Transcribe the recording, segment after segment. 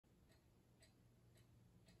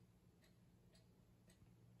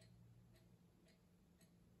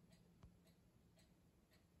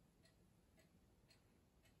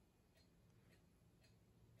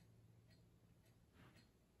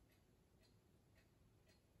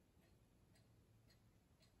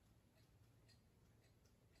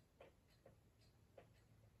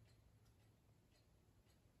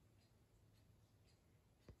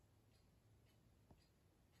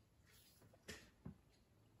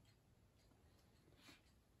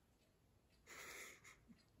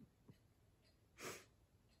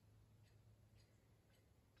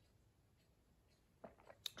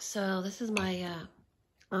So this is my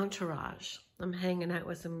entourage. I'm hanging out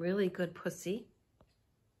with some really good pussy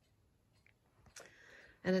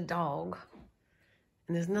and a dog.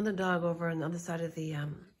 And there's another dog over on the other side of the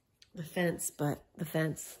fence, but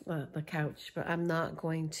the couch. But I'm not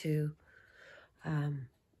going to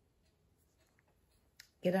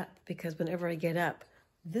get up, because whenever I get up,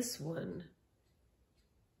 this one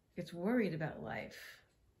gets worried about life.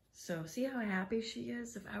 So see how happy she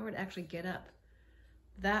is? If I were to actually get up,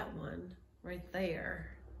 that one right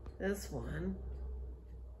there, this one,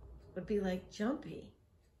 would be like jumpy.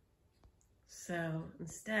 So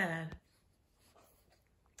instead,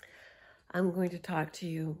 I'm going to talk to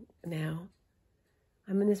you now.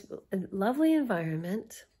 I'm in this lovely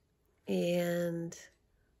environment, and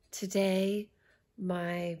today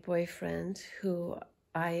my boyfriend, who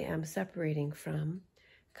I am separating from,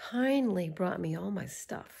 kindly brought me all my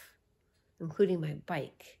stuff, including my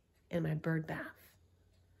bike and my bird bath.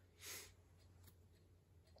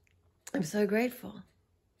 I'm so grateful.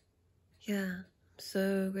 Yeah, I'm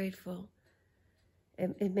so grateful.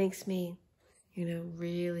 It makes me, you know,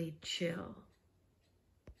 really chill.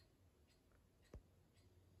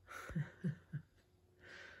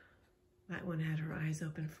 That one had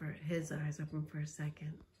his eyes open for a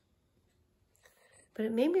second. But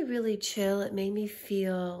it made me really chill. It made me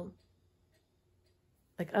feel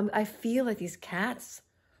like I feel like these cats,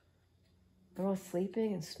 they're all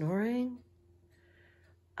sleeping and snoring.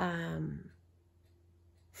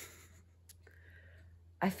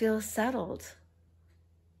 I feel settled.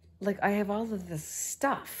 Like I have all of this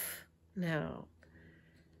stuff now.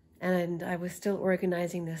 And I was still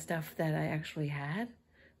organizing the stuff that I actually had.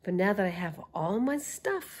 But now that I have all my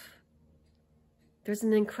stuff, there's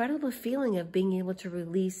an incredible feeling of being able to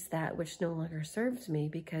release that which no longer serves me,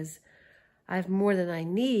 because I have more than I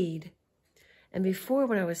need. And before,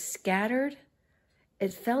 when I was scattered,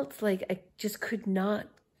 it felt like I just could not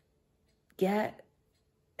get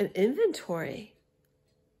an inventory.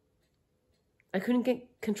 I couldn't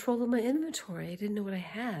get control of my inventory. I didn't know what I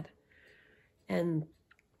had. And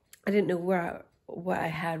I didn't know where what I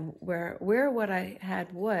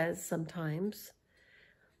had was sometimes.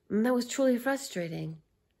 And that was truly frustrating.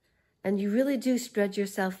 And you really do spread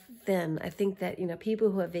yourself thin. I think that, you know, people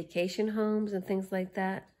who have vacation homes and things like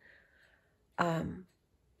that, I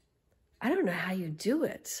don't know how you do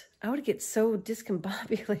it. I would get so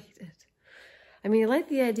discombobulated. I mean, I like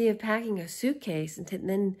the idea of packing a suitcase and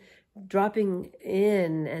then dropping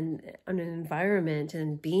in and on an environment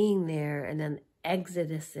and being there and then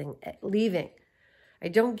leaving. I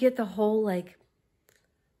don't get the whole like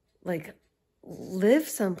live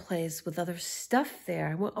someplace with other stuff there.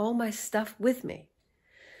 I want all my stuff with me.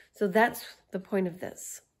 So that's the point of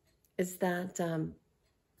this, is that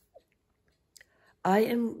I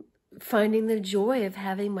am finding the joy of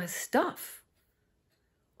having my stuff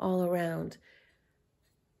all around.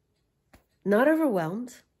 Not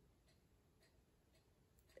overwhelmed.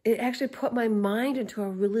 It actually put my mind into a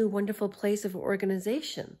really wonderful place of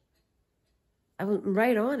organization. I went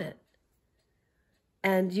right on it.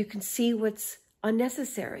 And you can see what's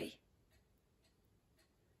unnecessary.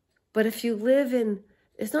 But if you live in,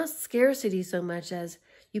 it's not scarcity so much as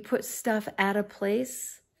you put stuff at a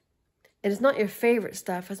place, and it's not your favorite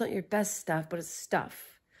stuff, it's not your best stuff, but it's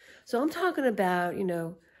stuff. So I'm talking about, you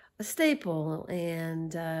know, a staple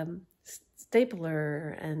and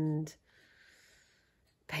stapler and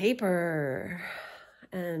paper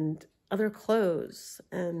and other clothes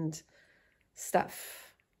and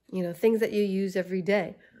stuff, you know, things that you use every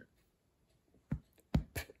day.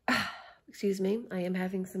 Excuse me, I am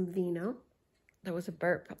having some vino. That was a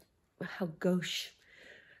burp. How gauche.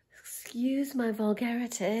 Excuse my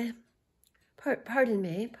vulgarity. Pardon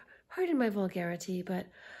me. Pardon my vulgarity, but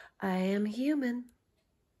I am human.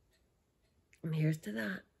 And here's to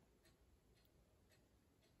that.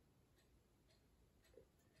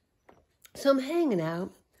 So I'm hanging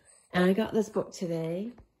out, and I got this book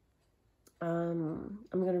today. I'm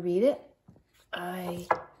going to read it. I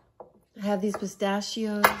have these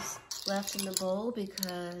pistachios left in the bowl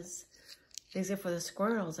because these are for the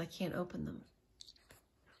squirrels. I can't open them.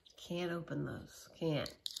 Can't open those. Can't.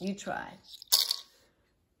 You try.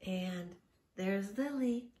 And there's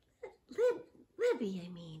Lily. Libby, I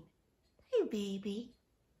mean. Hey, baby.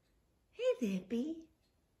 Hey, Libby.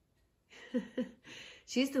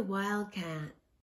 She's the wild cat.